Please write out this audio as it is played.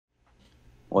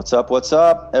What's up? What's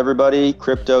up, everybody?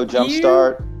 Crypto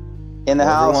Jumpstart in the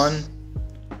house. Everyone,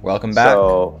 welcome back.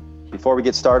 So, before we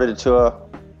get started, Atua,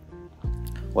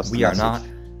 what's the We are message? not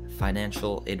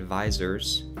financial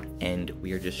advisors, and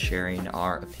we are just sharing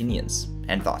our opinions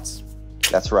and thoughts.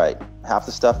 That's right. Half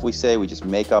the stuff we say, we just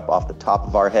make up off the top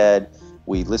of our head.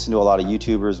 We listen to a lot of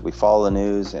YouTubers, we follow the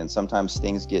news, and sometimes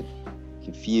things get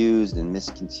confused and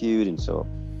misconstrued. And so,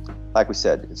 like we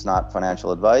said, it's not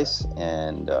financial advice,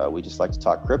 and we just like to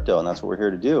talk crypto, and that's what we're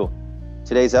here to do.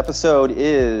 Today's episode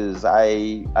is,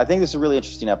 I think this is a really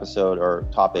interesting episode or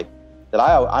topic that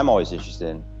I'm always interested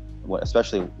in,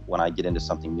 especially when I get into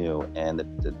something new. And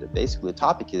basically the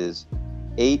topic is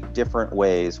 8 different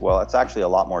ways. Well, it's actually a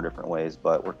lot more different ways,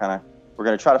 but we're going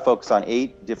to try to focus on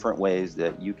 8 different ways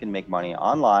that you can make money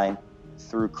online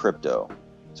through crypto.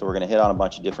 So we're going to hit on a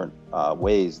bunch of different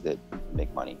ways that you can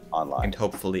make money online. And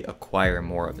hopefully acquire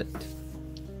more of it.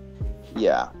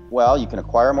 Yeah, well, you can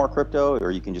acquire more crypto,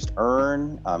 or you can just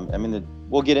earn.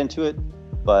 We'll get into it,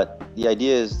 but the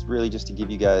idea is really just to give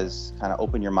you guys kind of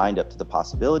open your mind up to the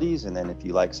possibilities. And then if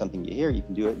you like something you hear, you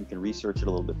can do it. You can research it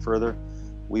a little bit further.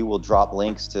 We will drop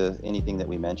links to anything that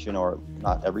we mention, or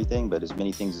not everything, but as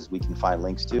many things as we can find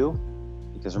links to.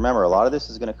 Because remember, a lot of this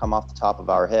is going to come off the top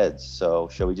of our heads. So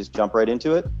shall we just jump right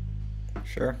into it?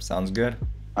 Sure, sounds good.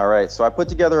 All right, so I put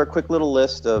together a quick little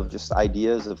list of just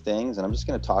ideas of things, and I'm just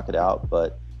going to talk it out.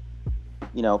 But,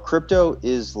 you know, crypto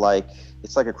is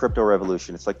it's like a crypto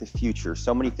revolution. It's like the future.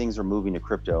 So many things are moving to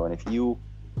crypto. And if you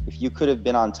could have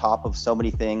been on top of so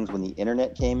many things when the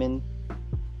internet came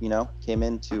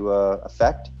into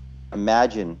effect,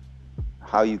 imagine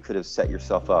how you could have set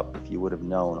yourself up if you would have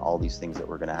known all these things that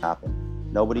were going to happen.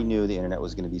 Nobody knew the internet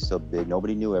was going to be so big.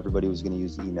 Nobody knew everybody was going to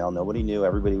use email. Nobody knew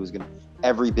every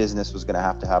business was going to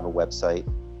have a website.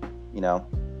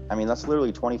 That's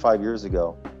literally 25 years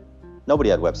ago. Nobody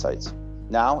had websites.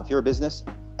 Now, if you're a business,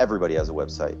 everybody has a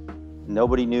website.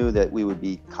 Nobody knew that we would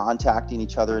be contacting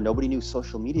each other. Nobody knew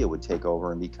social media would take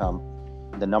over and become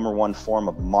the number one form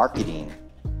of marketing,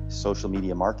 social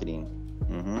media marketing.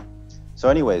 So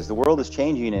anyways, the world is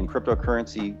changing, and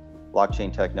cryptocurrency,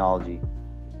 blockchain technology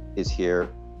is here,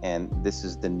 and this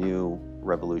is the new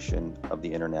revolution of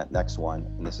the internet, next one,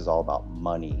 and this is all about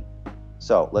money.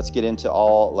 So let's get into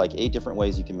all 8 different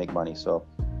ways you can make money. So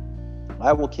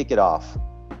I will kick it off.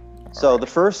 So the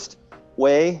first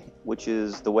way, which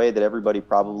is the way that everybody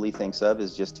probably thinks of,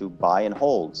 is just to buy and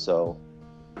hold. So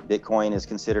Bitcoin is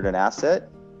considered an asset,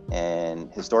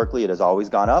 and historically it has always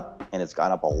gone up, and it's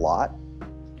gone up a lot.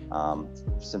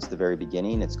 Since the very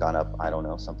beginning, it's gone up,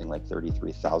 something like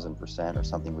 33,000% or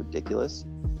something ridiculous.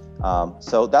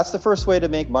 So that's the first way to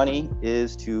make money,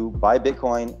 is to buy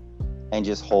Bitcoin and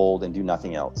just hold and do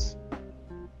nothing else.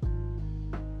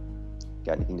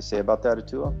 Got anything to say about that,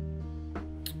 Atua?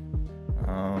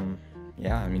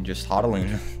 Just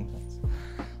hodling.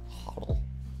 Hodl.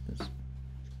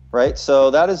 Right,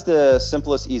 so that is the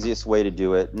simplest, easiest way to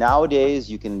do it. Nowadays,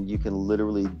 you can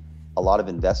literally, a lot of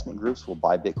investment groups will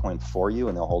buy Bitcoin for you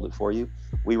and they'll hold it for you.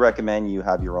 We recommend you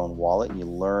have your own wallet and you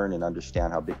learn and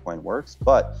understand how Bitcoin works,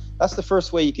 but that's the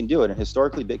first way you can do it. And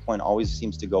historically, Bitcoin always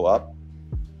seems to go up,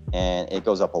 and it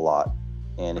goes up a lot.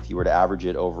 And if you were to average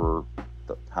it over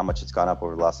how much it's gone up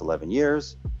over the last 11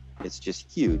 years, it's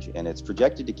just huge. And it's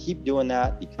projected to keep doing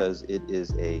that because it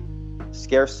is a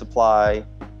scarce supply.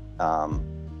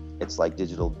 It's like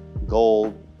digital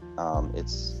gold.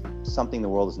 It's something the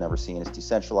world has never seen. It's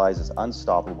decentralized, it's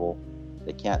unstoppable.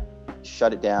 They can't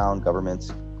shut it down.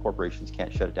 Governments, corporations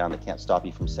can't shut it down. They can't stop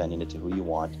you from sending it to who you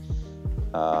want.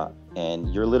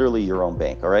 And you're literally your own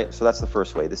bank, all right? So that's the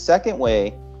first way. The second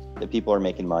way that people are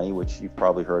making money, which you've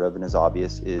probably heard of and is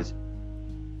obvious, is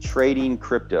trading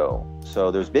crypto. So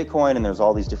there's Bitcoin and there's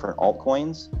all these different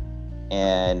altcoins,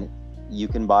 and you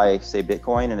can buy, say,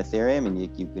 Bitcoin and Ethereum, and you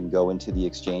can go into the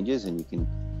exchanges and you can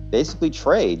basically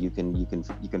trade. You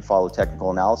can follow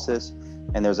technical analysis,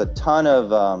 and there's a ton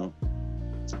of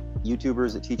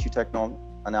YouTubers that teach you technical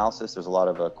analysis. There's a lot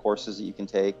of courses that you can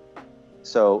take.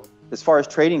 So as far as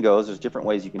trading goes, there's different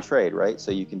ways you can trade, right?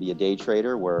 So you can be a day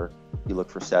trader where you look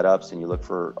for setups and you look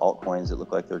for altcoins that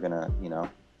look like they're gonna,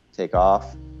 take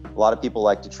off. A lot of people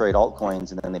like to trade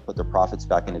altcoins and then they put their profits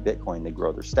back into Bitcoin. They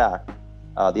grow their stack.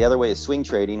 The other way is swing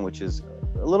trading, which is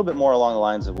a little bit more along the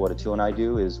lines of what Atua and I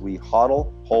do. Is we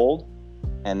hodl, hold,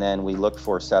 and then we look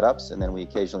for setups, and then we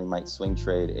occasionally might swing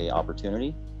trade a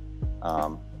opportunity.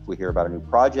 If we hear about a new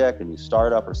project, a new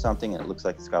startup or something, and it looks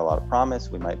like it's got a lot of promise,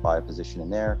 we might buy a position in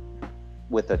there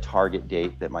with a target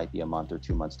date that might be a month or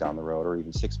 2 months down the road, or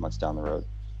even 6 months down the road.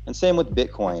 And same with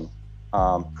Bitcoin.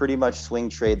 Pretty much swing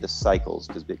trade the cycles,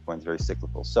 because Bitcoin's very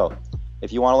cyclical. So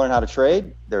If you want to learn how to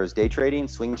trade, there's day trading,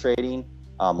 swing trading,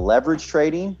 leverage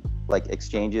trading, like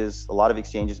exchanges. A lot of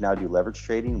exchanges now do leverage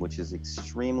trading, which is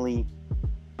extremely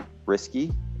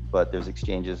risky, but there's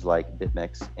exchanges like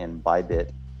BitMEX and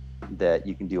Bybit that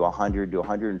you can do 100 to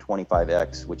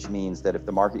 125x, which means that if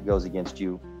the market goes against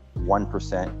you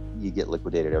 1%, you get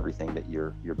liquidated everything that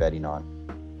you're betting on.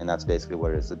 And that's basically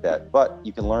what it is, a bet. But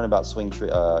you can learn about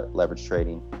leverage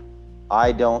trading.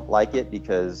 I don't like it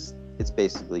because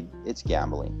it's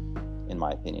gambling, in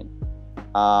my opinion.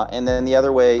 And then the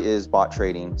other way is bot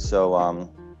trading. So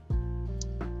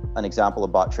an example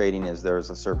of bot trading is there's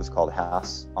a service called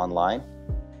Haas Online.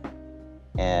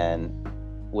 And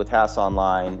with Haas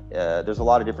Online, there's a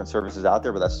lot of different services out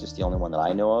there, but that's just the only one that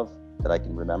I know of that I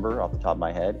can remember off the top of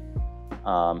my head.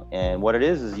 And what it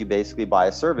is you basically buy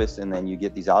a service, and then you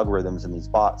get these algorithms and these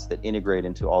bots that integrate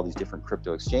into all these different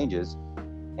crypto exchanges.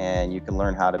 And you can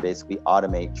learn how to basically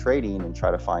automate trading and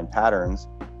try to find patterns.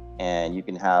 And you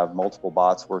can have multiple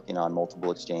bots working on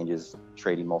multiple exchanges,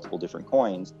 trading multiple different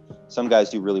coins. Some guys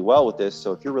do really well with this.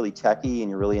 So if you're really techie and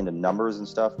you're really into numbers and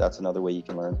stuff, that's another way you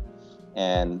can learn.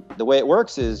 And the way it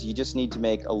works is you just need to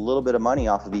make a little bit of money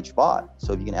off of each bot.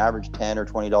 So if you can average $10 or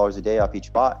 $20 a day off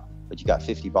each bot, but you got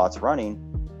 50 bots running,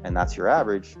 and that's your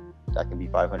average, that can be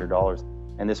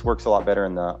 $500. And this works a lot better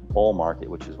in the bull market,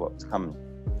 which is what's coming.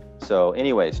 So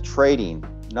anyways, trading,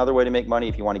 another way to make money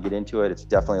if you want to get into it. It's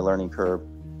definitely a learning curve.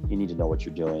 You need to know what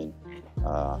you're doing.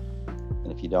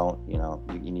 And if you don't,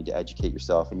 you need to educate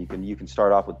yourself. And you can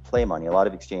start off with play money. A lot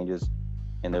of exchanges,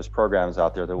 and there's programs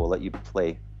out there that will let you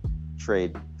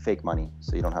trade fake money,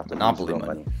 so you don't have to Monopoly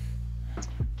money.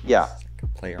 Yeah.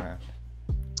 Play around.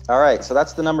 All right, so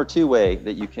that's the number 2 way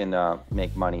that you can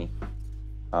make money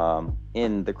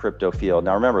in the crypto field.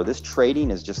 Now remember, this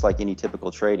trading is just like any typical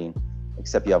trading,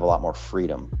 except you have a lot more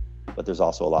freedom, but there's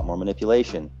also a lot more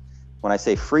manipulation. When I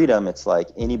say freedom, it's like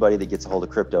anybody that gets a hold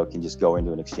of crypto can just go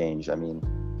into an exchange. I mean,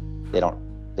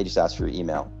 they just ask for your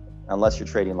email. Unless you're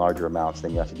trading larger amounts,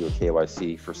 then you have to do a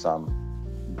KYC for some.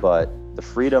 But the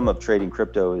freedom of trading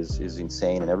crypto is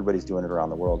insane, and everybody's doing it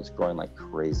around the world. It's growing like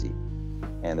crazy,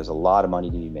 and there's a lot of money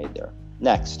to be made there.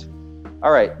 Next.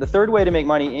 All right, the third way to make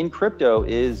money in crypto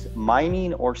is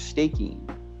mining or staking.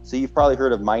 So you've probably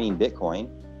heard of mining Bitcoin,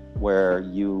 where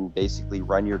you basically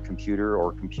run your computer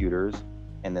or computers,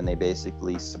 and then they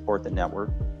basically support the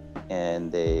network,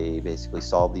 and they basically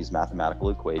solve these mathematical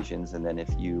equations. And then if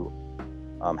you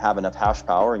have enough hash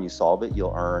power and you solve it,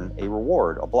 you'll earn a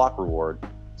reward, a block reward.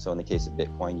 So in the case of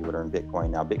Bitcoin, you would earn Bitcoin.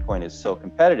 Now, Bitcoin is so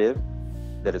competitive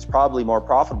that it's probably more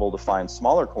profitable to find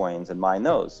smaller coins and mine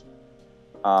those.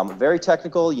 Very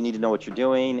technical. You need to know what you're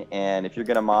doing. And if you're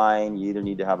going to mine, you either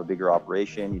need to have a bigger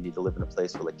operation, you need to live in a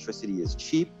place where electricity is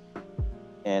cheap,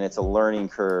 and it's a learning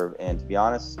curve. And to be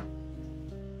honest,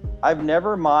 I've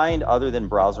never mined other than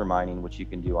browser mining, which you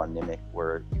can do on Nimiq,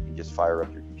 where you can just fire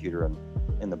up your computer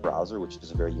in the browser, which is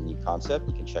a very unique concept.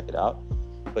 You can check it out,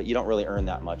 but you don't really earn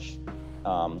that much.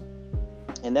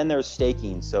 And then there's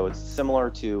staking. So it's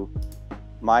similar to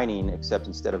mining, except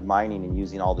instead of mining and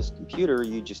using all this computer,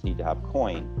 you just need to have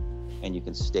coin, and you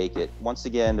can stake it. Once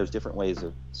again, there's different ways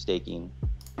of staking.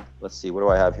 Let's see, what do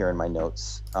I have here in my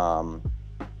notes?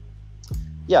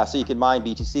 Yeah, so you can mine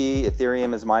BTC.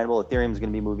 Ethereum is mineable. Ethereum is going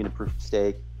to be moving to proof of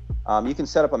stake. You can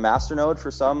set up a masternode for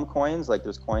some coins. Like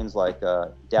there's coins like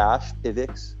Dash,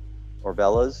 Pivx, or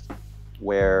Velas,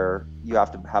 where you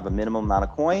have to have a minimum amount of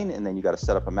coin, and then you got to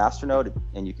set up a masternode,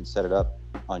 and you can set it up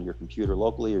on your computer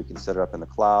locally, or you can set it up in the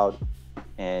cloud.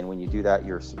 And when you do that,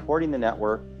 you're supporting the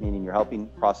network, meaning you're helping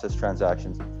process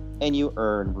transactions, and you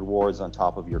earn rewards on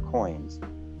top of your coins.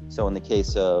 So in the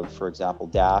case of, for example,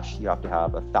 Dash, you have to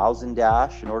have 1,000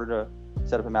 Dash in order to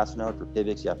set up a masternode. For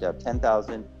Pivx, you have to have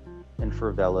 10,000, and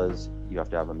for Velas, you have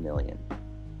to have 1 million.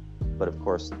 But of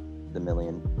course, the 1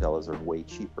 million Velas are way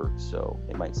cheaper, so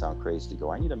it might sound crazy to go,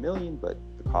 I need 1 million, but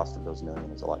the cost of those 1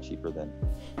 million is a lot cheaper than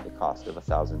the cost of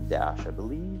 1,000 Dash, I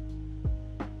believe.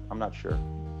 I'm not sure.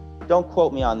 Don't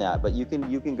quote me on that, but you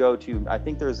can go to, I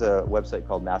think there's a website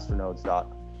called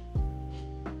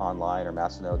masternodes.online or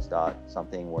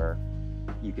masternodes.something, where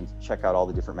you can check out all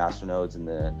the different masternodes and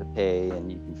the pay,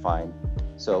 and you can find.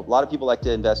 So a lot of people like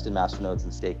to invest in masternodes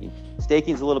and staking.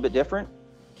 Staking is a little bit different,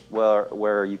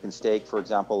 where you can stake, for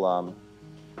example,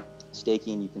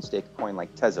 staking, you can stake a coin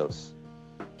like Tezos.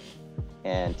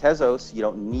 And Tezos, you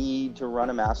don't need to run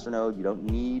a masternode, you don't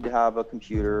need to have a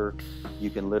computer,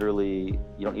 you don't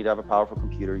need to have a powerful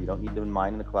computer, you don't need to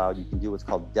mine in the cloud. You can do what's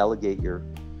called delegate your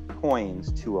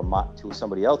coins to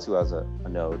somebody else who has a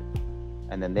node,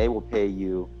 and then they will pay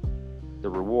you the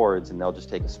rewards, and they'll just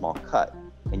take a small cut.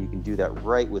 And you can do that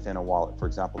right within a wallet. For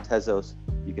example, Tezos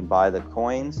You can buy the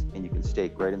coins and you can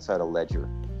stake right inside a ledger.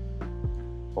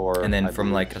 Or and then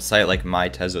from like a site like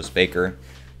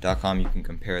mytezosbaker.com, you can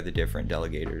compare the different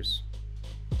delegators.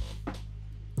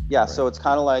 Yeah, so it's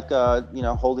kind of like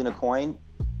holding a coin,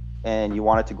 and you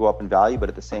want it to go up in value, but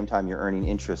at the same time you're earning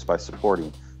interest by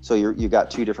supporting. So you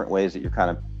got two different ways that you're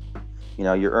kind of,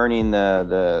 you're earning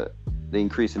the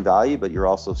increase in value, but you're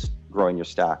also growing your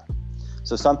stack.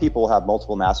 So some people have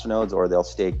multiple masternodes, or they'll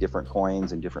stake different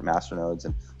coins and different masternodes,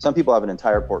 and some people have an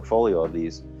entire portfolio of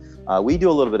these. We do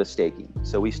a little bit of staking.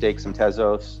 So we stake some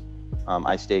Tezos.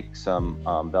 I stake some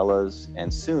Bellas,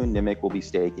 and soon Nimiq will be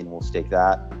staking. We'll stake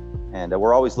that. And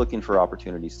we're always looking for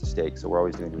opportunities to stake. So we're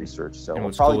always doing research. So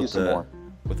we'll probably do some more.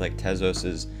 With like Tezos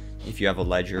is, if you have a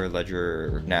Ledger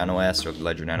Nano S or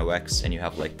Ledger Nano X, and you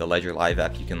have like the Ledger Live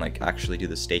app, you can like actually do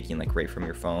the staking like right from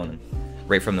your phone,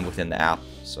 right from within the app.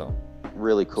 So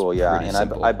really cool, yeah. And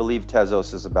I believe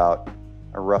Tezos is about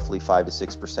a roughly 5 to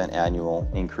 6% annual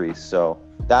increase. So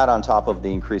that on top of the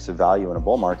increase of value in a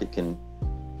bull market can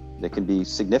be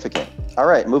significant. All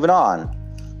right, moving on.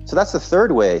 So that's the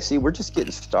third way. See, we're just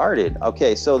getting started.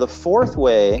 Okay, so the fourth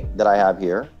way that I have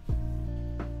here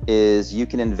is you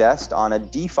can invest on a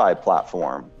DeFi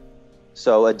platform.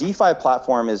 So a DeFi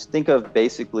platform is, think of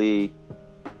basically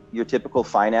your typical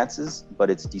finances,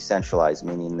 but it's decentralized,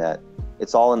 meaning that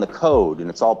it's all in the code and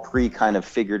it's all kind of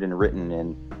figured and written,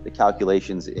 and the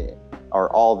calculations are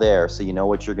all there. So you know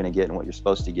what you're going to get and what you're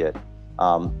supposed to get.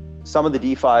 Some of the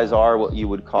DeFis are what you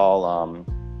would call,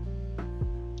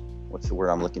 what's the word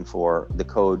I'm looking for? The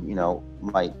code,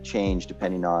 might change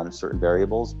depending on certain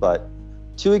variables, but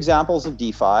two examples of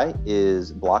DeFi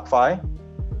is BlockFi.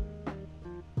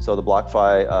 So the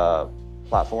BlockFi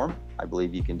platform, I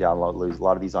believe you can download a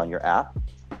lot of these on your app,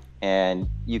 and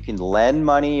you can lend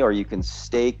money, or you can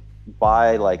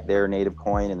buy like their native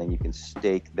coin, and then you can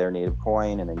stake their native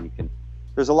coin, and then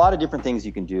there's a lot of different things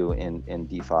you can do in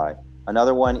DeFi.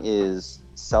 Another one is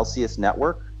Celsius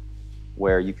Network,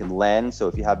 where you can lend. So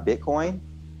if you have Bitcoin,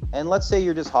 and let's say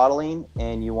you're just hodling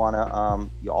and you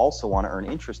also want to earn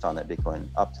interest on that Bitcoin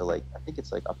up to I think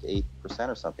it's up to 8%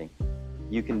 or something.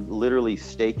 You can literally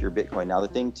stake your Bitcoin. Now the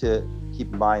thing to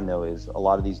keep in mind though is a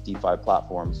lot of these DeFi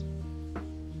platforms,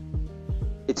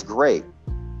 it's great.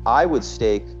 I would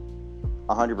stake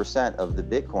 100% of the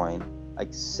Bitcoin,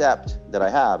 except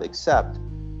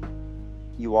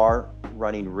you are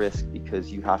running risk,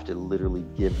 because you have to literally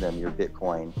give them your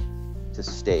Bitcoin to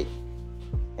stake,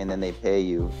 and then they pay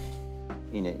you,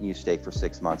 you stake for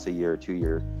 6 months, a year, 2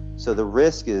 years. So the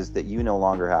risk is that you no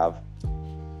longer have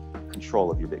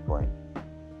control of your Bitcoin.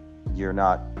 You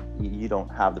don't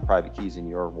have the private keys in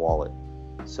your wallet.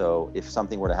 So if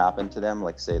something were to happen to them,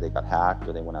 like say they got hacked,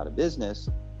 or they went out of business,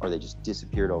 or they just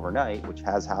disappeared overnight, which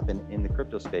has happened in the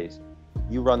crypto space,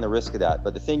 you run the risk of that.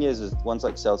 But the thing is ones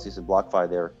like Celsius and BlockFi,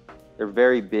 they're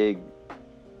very big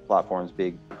platforms,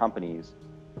 big companies.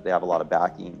 They have a lot of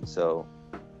backing, so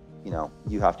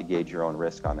you have to gauge your own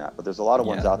risk on that. But there's a lot of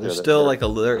ones out there.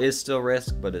 There is still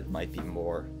risk, but it might be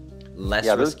less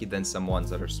risky than some ones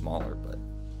that are smaller. But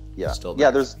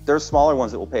there's smaller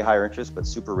ones that will pay higher interest, but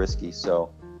super risky.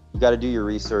 So you got to do your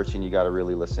research, and you got to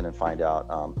really listen and find out.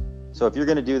 So if you're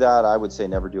going to do that, I would say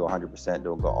never do 100%.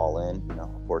 Don't go all in. A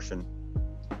portion.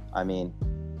 I mean,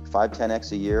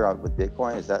 5-10x a year with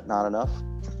Bitcoin, is that not enough?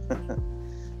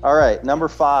 All right, number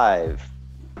 5.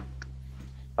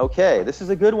 Okay, this is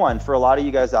a good one for a lot of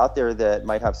you guys out there that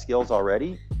might have skills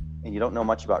already and you don't know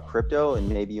much about crypto, and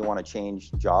maybe you want to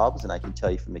change jobs, and I can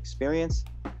tell you from experience.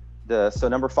 So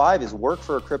number 5 is work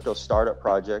for a crypto startup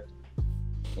project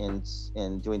in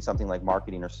doing something like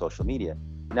marketing or social media.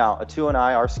 Now, Atu and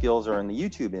I, our skills are in the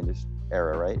YouTube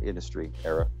industry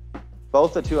era.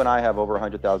 Both Atu and I have over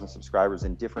 100,000 subscribers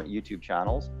in different YouTube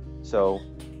channels. So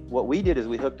what we did is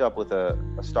we hooked up with a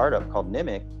startup called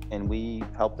Nimiq, and we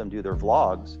helped them do their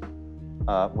vlogs.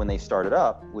 When they started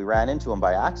up, we ran into them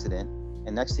by accident,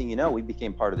 and next thing you know, we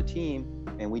became part of the team,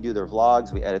 and we do their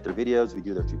vlogs, we edit their videos, we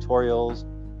do their tutorials,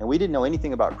 and we didn't know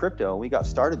anything about crypto. We got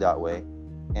started that way,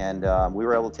 and we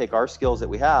were able to take our skills that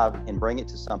we have and bring it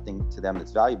to something to them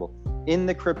that's valuable. In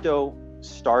the crypto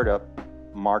startup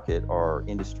market or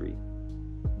industry,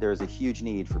 there's a huge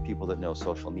need for people that know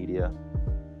social media,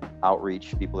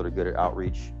 outreach, people that are good at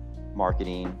outreach,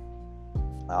 marketing,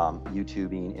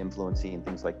 YouTubing, influencing,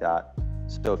 things like that.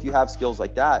 So if you have skills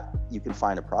like that, you can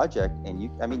find a project, and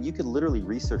you could literally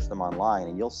research them online,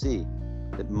 and you'll see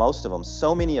that most of them,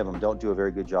 so many of them, don't do a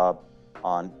very good job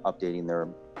on updating their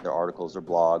articles or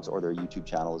blogs, or their YouTube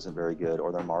channel isn't very good,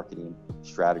 or their marketing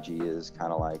strategy is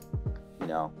kind of like,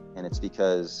 and it's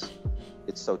because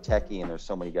it's so techy, and there's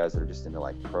so many guys that are just into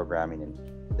like programming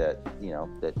and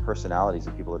that personalities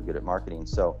of people that are good at marketing.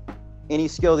 So any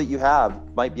skill that you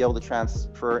have might be able to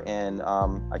transfer. And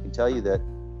I can tell you that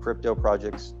crypto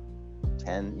projects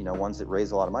ones that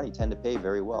raise a lot of money tend to pay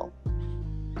very well.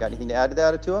 Got anything to add to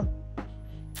that, Atua?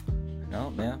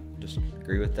 No, yeah, just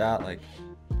agree with that. Like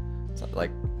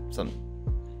some,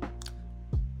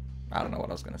 I don't know what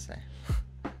I was gonna say.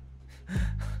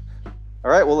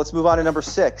 All right, well, let's move on to number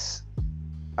 6.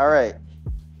 All right,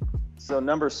 so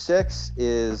number 6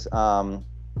 is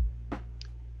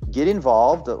get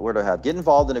involved. Where do I have? Get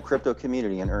involved in a crypto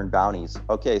community and earn bounties.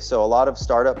 Okay, so a lot of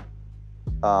startup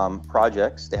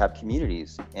projects, they have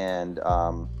communities, and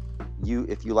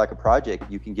if you like a project,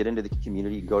 you can get into the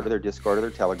community, you go to their Discord or their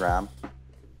Telegram,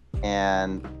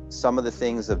 and some of the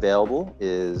things available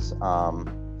is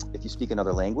if you speak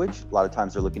another language, a lot of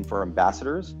times they're looking for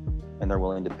ambassadors, and they're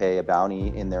willing to pay a bounty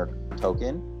in their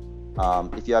token.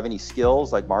 If you have any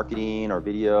skills like marketing or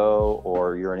video,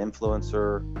 or you're an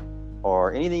influencer,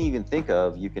 or anything you can think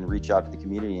of, you can reach out to the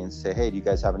community and say, hey, do you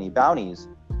guys have any bounties?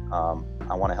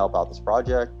 I want to help out this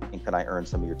project, and can I earn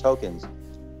some of your tokens?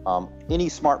 Any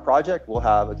smart project will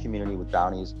have a community with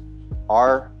bounties.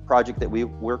 Our project that we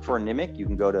work for, Nimic, you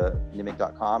can go to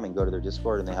nimic.com and go to their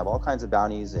Discord, and they have all kinds of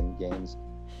bounties and games.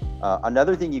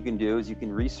 Another thing you can do is you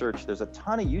can research. There's a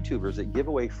ton of YouTubers that give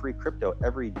away free crypto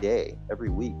every day, every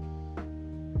week.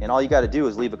 And all you got to do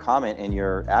is leave a comment and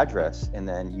your address, and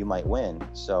then you might win.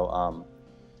 So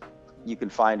you can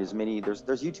find as many, there's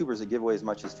YouTubers that give away as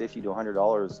much as $50 to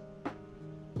 $100,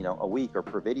 a week or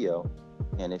per video.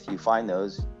 And if you find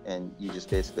those and you just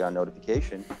basically on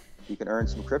notification, you can earn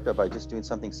some crypto by just doing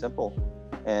something simple.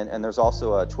 And there's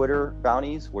also Twitter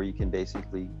bounties where you can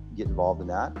basically get involved in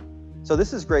that. So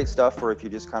this is great stuff for if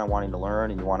you're just kind of wanting to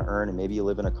learn and you want to earn, and maybe you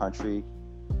live in a country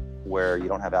where you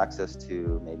don't have access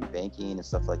to maybe banking and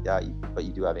stuff like that, but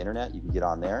you do have internet, you can get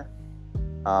on there.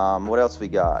 What else we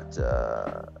got?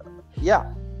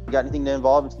 Yeah, you got anything to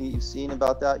involve you've seen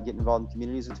about that, getting involved in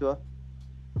communities, Atua?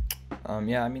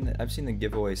 Yeah, I mean, I've seen the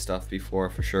giveaway stuff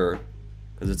before for sure,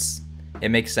 because it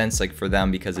makes sense like for them,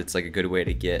 because it's like a good way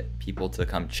to get people to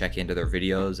come check into their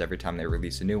videos every time they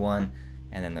release a new one,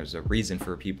 and then there's a reason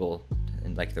for people,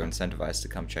 and like they're incentivized to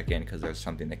come check in because there's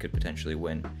something they could potentially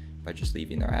win by just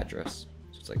leaving their address.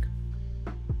 So it's like,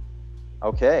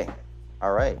 okay,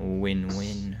 all right,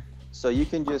 win-win. So you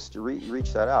can just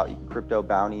reach that out. You can crypto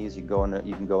bounties. You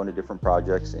can go into different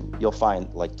projects, and you'll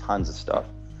find like tons of stuff.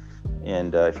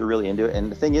 And if you're really into it,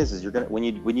 and the thing is you're gonna when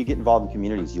you get involved in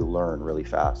communities, you learn really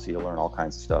fast. So you'll learn all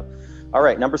kinds of stuff. All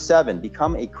right, number 7,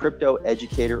 become a crypto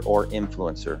educator or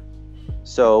influencer.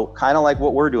 So kind of like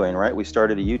what we're doing, right? We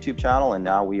started a YouTube channel, and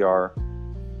now we are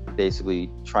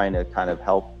basically trying to kind of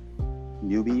help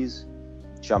newbies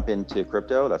jump into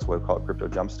crypto. That's why we call it Crypto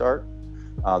Jumpstart.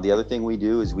 The other thing we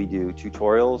do is we do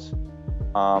tutorials,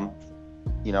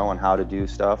 on how to do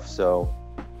stuff. So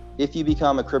if you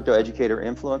become a crypto educator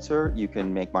influencer, you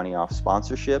can make money off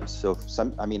sponsorships. So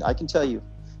I can tell you,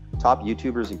 top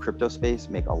YouTubers in crypto space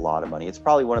make a lot of money. It's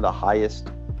probably one of the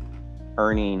highest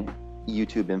earning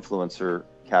YouTube influencer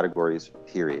categories,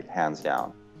 period, hands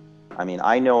down. I mean,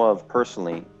 I know of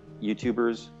personally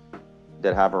YouTubers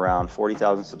that have around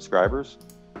 40,000 subscribers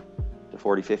to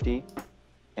 40, 50,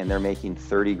 and they're making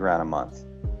 30 grand a month.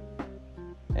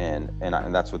 And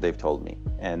that's what they've told me.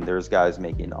 And there's guys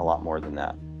making a lot more than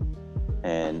that.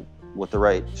 And with the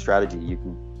right strategy,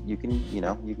 you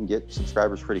can get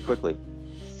subscribers pretty quickly.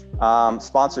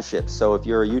 Sponsorships. So if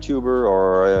you're a YouTuber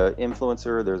or an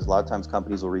influencer, there's a lot of times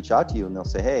companies will reach out to you and they'll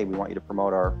say, hey, we want you to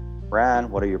promote our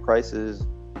brand. What are your prices?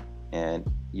 And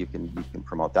you can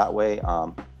promote that way.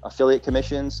 Affiliate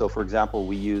commissions. So for example,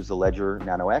 we use the Ledger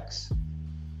Nano X,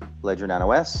 Ledger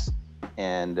Nano S,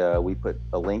 and we put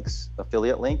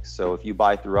affiliate links. So if you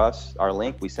buy through us, our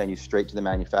link, we send you straight to the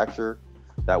manufacturer.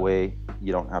 That way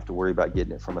you don't have to worry about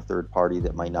getting it from a third party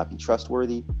that might not be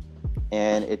trustworthy.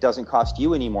 And it doesn't cost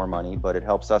you any more money, but it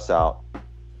helps us out.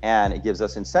 And it gives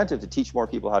us incentive to teach more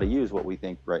people how to use what we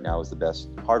think right now is the best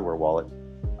hardware wallet.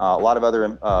 A lot of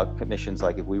other commissions,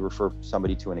 like if we refer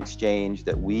somebody to an exchange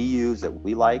that we use, that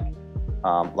we like,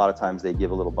 a lot of times they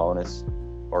give a little bonus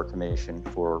or commission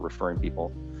for referring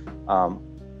people.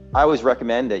 I always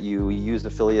recommend that you use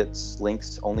affiliates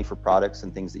links only for products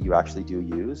and things that you actually do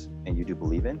use and you do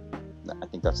believe in. I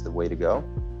think that's the way to go.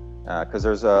 Because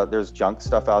there's junk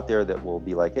stuff out there that will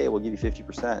be like, hey, we'll give you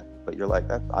 50%, but you're like,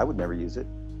 I would never use it.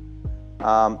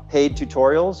 Paid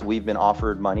tutorials. We've been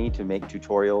offered money to make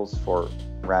tutorials for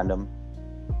random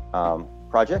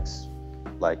projects.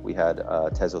 Like we had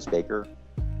Tezos Baker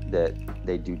that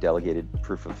they do delegated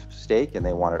proof of stake, and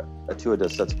they wanted, Atua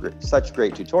does such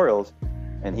great tutorials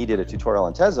and he did a tutorial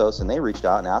on Tezos, and they reached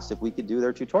out and asked if we could do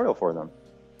their tutorial for them.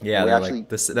 Yeah,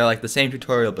 they're like the same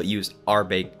tutorial, but used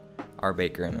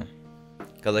RBaker in them.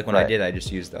 Because like when I did, I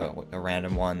just used a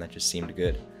random one that just seemed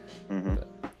good. But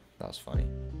that was funny.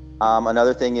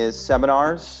 Another thing is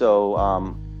seminars. So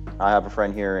I have a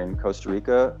friend here in Costa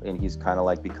Rica, and he's kind of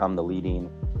like become the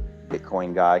leading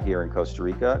Bitcoin guy here in Costa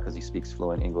Rica because he speaks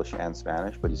fluent English and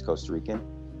Spanish, but he's Costa Rican.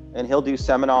 And he'll do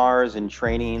seminars and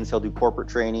trainings. He'll do corporate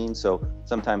training. So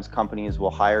sometimes companies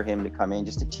will hire him to come in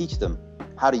just to teach them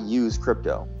how to use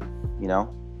crypto. You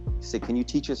know, say, can you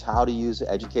teach us how to use,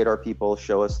 educate our people,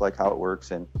 show us like how it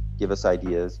works and give us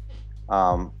ideas.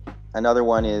 Another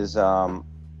one is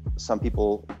some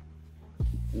people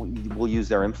will use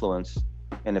their influence.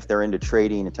 And if they're into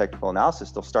trading and technical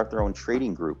analysis, they'll start their own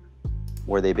trading group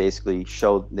where they basically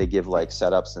they give like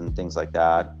setups and things like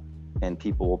that. And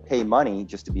people will pay money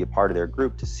just to be a part of their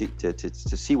group to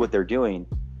see what they're doing,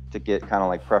 to get kind of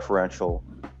like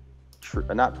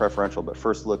not preferential, but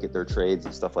first look at their trades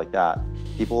and stuff like that.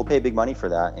 People will pay big money for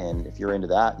that. And if you're into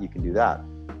that, you can do that.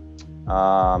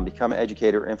 Become an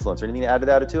educator, influencer. Anything to add to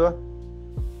that, Atua?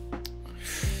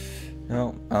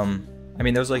 No. I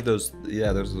mean, there's like those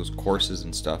courses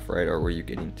and stuff, right? Or were you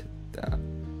getting to that?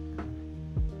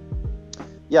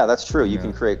 Yeah, that's true. You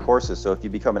can create courses. So if you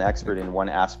become an expert in one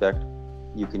aspect,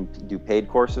 you can do paid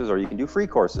courses or you can do free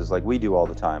courses like we do all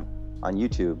the time on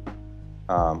YouTube.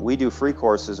 We do free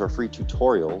courses or free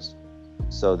tutorials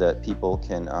so that people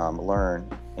can learn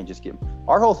and just get.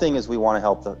 Our whole thing is we want to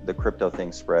help the crypto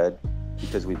thing spread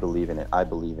because we believe in it. I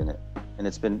believe in it. And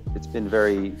it's been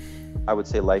very, I would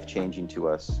say, life-changing to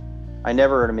us. I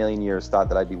never in a million years thought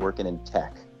that I'd be working in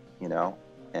tech, you know,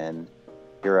 and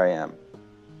here I am.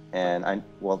 And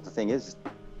the thing is,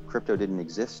 crypto didn't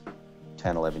exist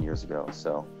 10, 11 years ago.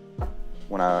 So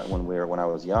when I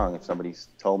was young, if somebody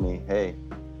told me, hey,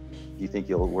 do you think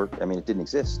you'll work? I mean, it didn't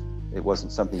exist. It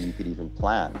wasn't something you could even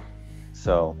plan.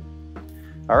 So,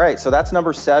 all right. So that's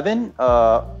number 7,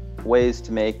 ways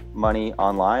to make money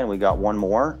online. We got one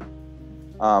more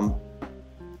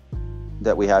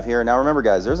that we have here. Now, remember,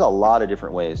 guys, there's a lot of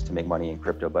different ways to make money in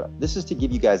crypto, but this is to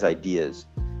give you guys ideas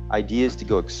to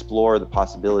go explore the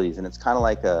possibilities. And it's kind of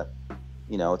like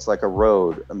it's like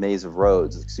a maze of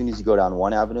roads. As soon as you go down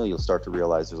one avenue, you'll start to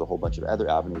realize there's a whole bunch of other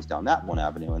avenues down that one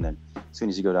avenue. And then as soon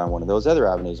as you go down one of those other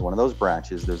avenues, one of those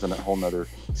branches, there's a whole nother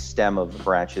stem of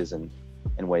branches and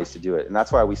ways to do it. And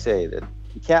that's why we say that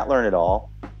you can't learn it all.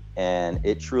 And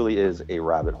it truly is a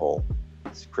rabbit hole.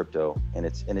 It's crypto, and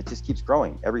it just keeps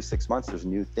growing. Every 6 months, there's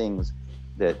new things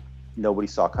that nobody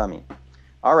saw coming.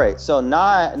 All right, so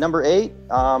number 8,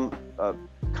 kind of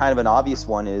an obvious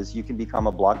one is you can become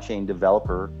a blockchain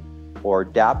developer or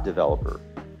dApp developer,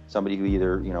 somebody who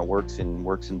either works in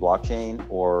blockchain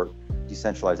or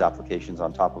decentralized applications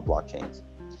on top of blockchains.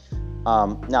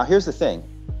 Now, here's the thing.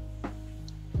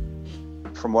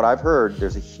 From what I've heard,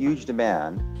 there's a huge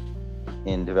demand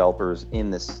in developers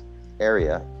in this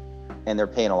area, and they're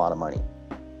paying a lot of money.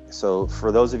 So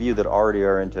for those of you that already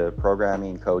are into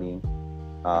programming, coding,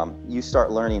 you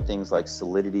start learning things like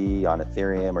Solidity on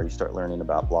Ethereum, or you start learning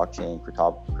about blockchain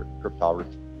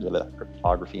cryptography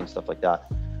and stuff like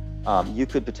that. You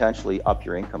could potentially up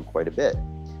your income quite a bit.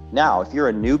 Now, if you're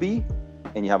a newbie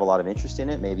and you have a lot of interest in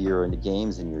it, maybe you're into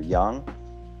games and you're young,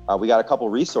 we got a couple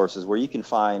resources where you can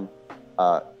find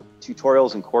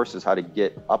tutorials and courses how to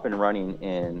get up and running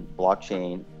in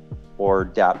blockchain or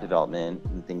dApp development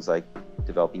and things like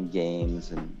developing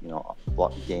games and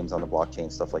games on the blockchain,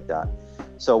 stuff like that.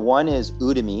 So one is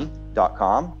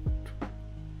Udemy.com,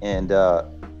 and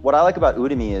what I like about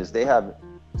Udemy is they have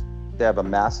a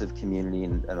massive community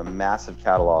and a massive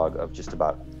catalog of just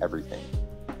about everything.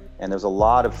 And there's a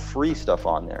lot of free stuff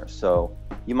on there. So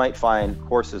you might find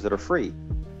courses that are free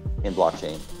in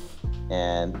blockchain,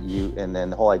 and then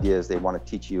the whole idea is they want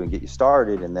to teach you and get you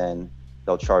started, and then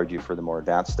they'll charge you for the more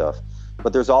advanced stuff.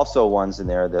 But there's also ones in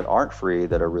there that aren't free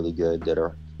that are really good,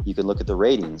 you can look at the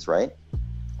ratings, right?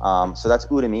 So that's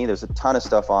Udemy. There's a ton of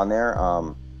stuff on there.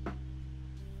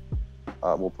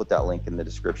 We'll put that link in the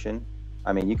description.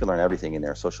 I mean, you can learn everything in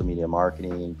there: social media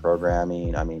marketing,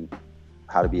 programming. I mean,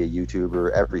 how to be a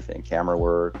YouTuber, everything, camera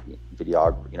work,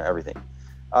 videography, everything.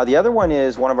 The other one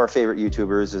is one of our favorite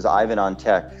YouTubers is Ivan on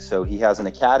Tech. So he has an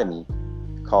academy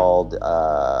called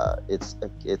it's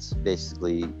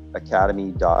basically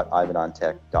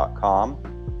academy.ivanontech.com,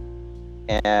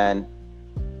 and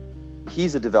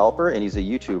he's a developer and he's a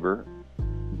YouTuber,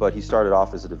 but he started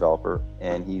off as a developer,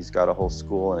 and he's got a whole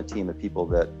school and a team of people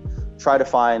that try to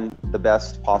find the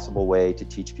best possible way to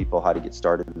teach people how to get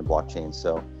started in the blockchain.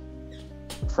 So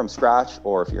from scratch,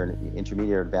 or if you're an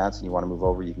intermediate or advanced and you want to move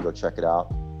over, you can go check it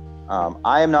out.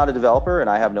 I am not a developer, and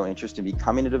I have no interest in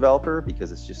becoming a developer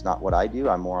because it's just not what I do.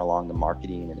 I'm more along the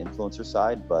marketing and influencer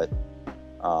side. But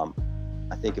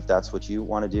I think if that's what you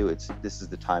want to do, this is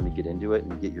the time to get into it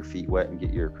and get your feet wet and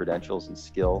get your credentials and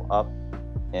skill up,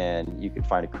 and you can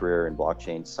find a career in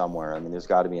blockchain somewhere. I mean, there's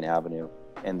got to be an avenue.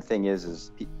 And the thing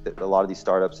is a lot of these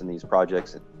startups and these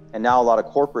projects, and now a lot of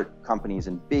corporate companies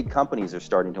and big companies are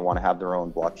starting to want to have their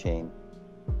own blockchain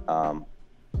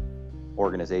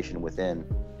organization within.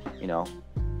 You know,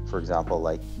 for example,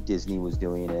 like Disney was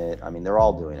doing it. I mean, they're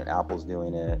all doing it. Apple's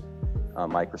doing it.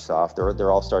 Microsoft.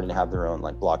 They're all starting to have their own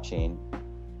like blockchain,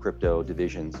 crypto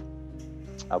divisions.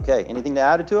 Okay. Anything to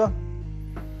add to it?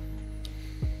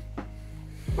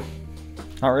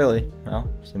 Not really. No.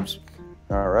 Seems.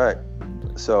 All right.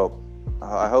 So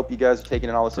I hope you guys are taking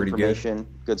in all this information.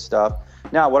 Good stuff.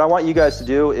 Now, what I want you guys to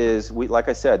do is, like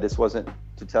I said, this wasn't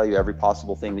to tell you every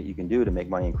possible thing that you can do to make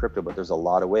money in crypto, but there's a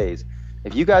lot of ways.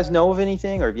 If you guys know of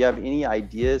anything, or if you have any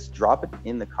ideas, drop it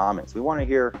in the comments. We want to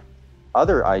hear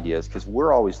other ideas because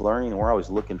we're always learning and we're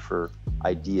always looking for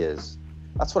ideas.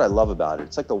 That's what I love about it.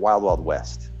 It's like the wild, wild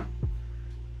west,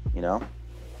 you know,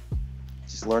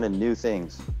 just learning new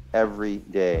things every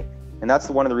day. And that's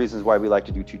one of the reasons why we like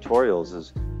to do tutorials.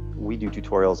 Is we do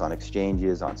tutorials on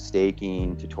exchanges, on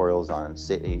staking, tutorials on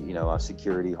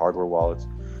security, hardware wallets,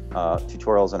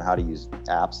 tutorials on how to use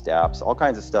apps, dApps, all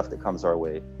kinds of stuff that comes our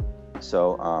way.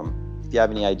 So if you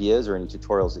have any ideas or any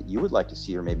tutorials that you would like to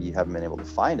see, or maybe you haven't been able to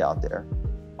find out there,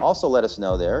 also let us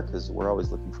know there, because we're always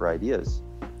looking for ideas.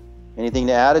 Anything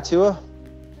to add, Atua?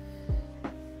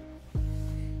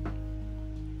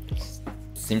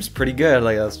 Seems pretty good.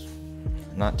 Like, that's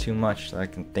not too much that I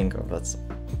can think of. That's.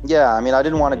 Yeah, I mean, I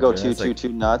didn't want to go too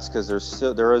nuts because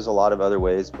there is a lot of other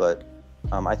ways, but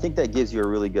I think that gives you a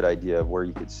really good idea of where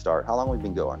you could start. How long have we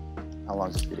been going? How long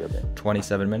has this video been?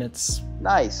 27 minutes.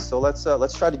 Nice. So let's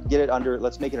try to get it under.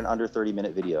 Let's make it an under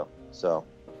 30-minute video. So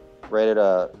right at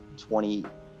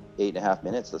 28.5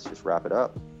 minutes. Let's just wrap it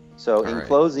up. So in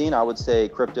closing, I would say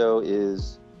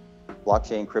blockchain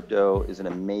crypto is an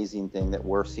amazing thing that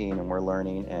we're seeing and we're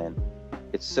learning, and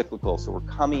it's cyclical. So we're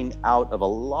coming out of a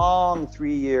long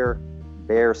 3-year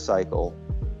bear cycle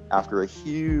after a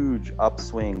huge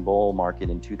upswing bull market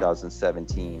in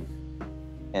 2017.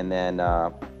 And then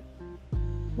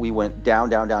we went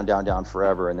down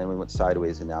forever. And then we went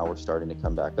sideways, and now we're starting to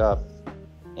come back up.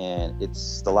 And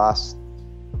it's the last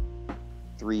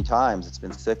 3 times it's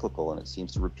been cyclical, and it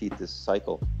seems to repeat this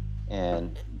cycle.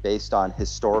 And based on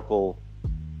historical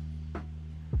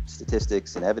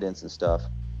statistics and evidence and stuff,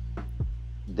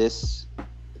 the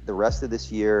rest of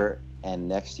this year and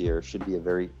next year should be a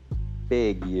very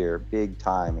big year, big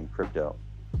time in crypto.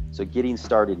 So getting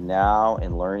started now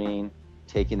and learning,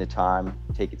 taking the time,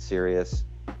 take it serious,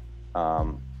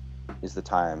 is the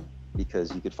time,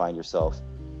 because you could find yourself,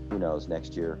 who knows,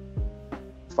 next year,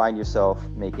 find yourself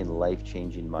making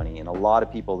life-changing money. And a lot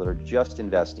of people that are just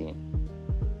investing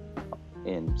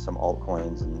in some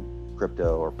altcoins and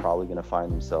crypto are probably going to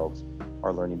find themselves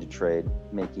are learning to trade,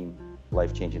 making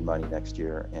life-changing money next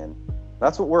year. And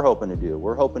that's what we're hoping to do.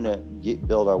 We're hoping to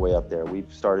build our way up there.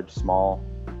 We've started small,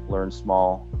 learned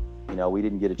small. You know, we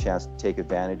didn't get a chance to take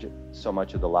advantage of so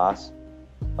much of the last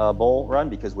bull run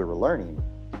because we were learning.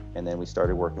 And then we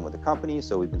started working with a company.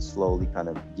 So we've been slowly kind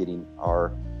of getting our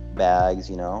bags,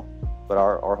 you know, but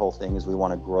our whole thing is we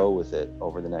want to grow with it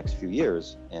over the next few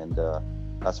years. And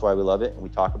that's why we love it. And we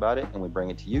talk about it and we bring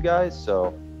it to you guys.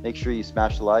 So make sure you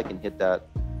smash the like and hit that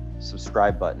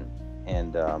subscribe button.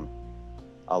 And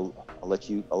I'll let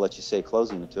you say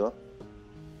closing, Atua.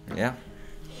 Yeah.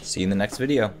 See you in the next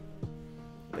video.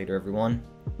 Later, everyone.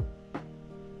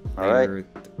 All right.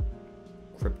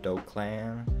 Crypto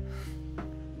Clan.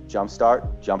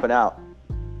 Jumpstart, jumping out.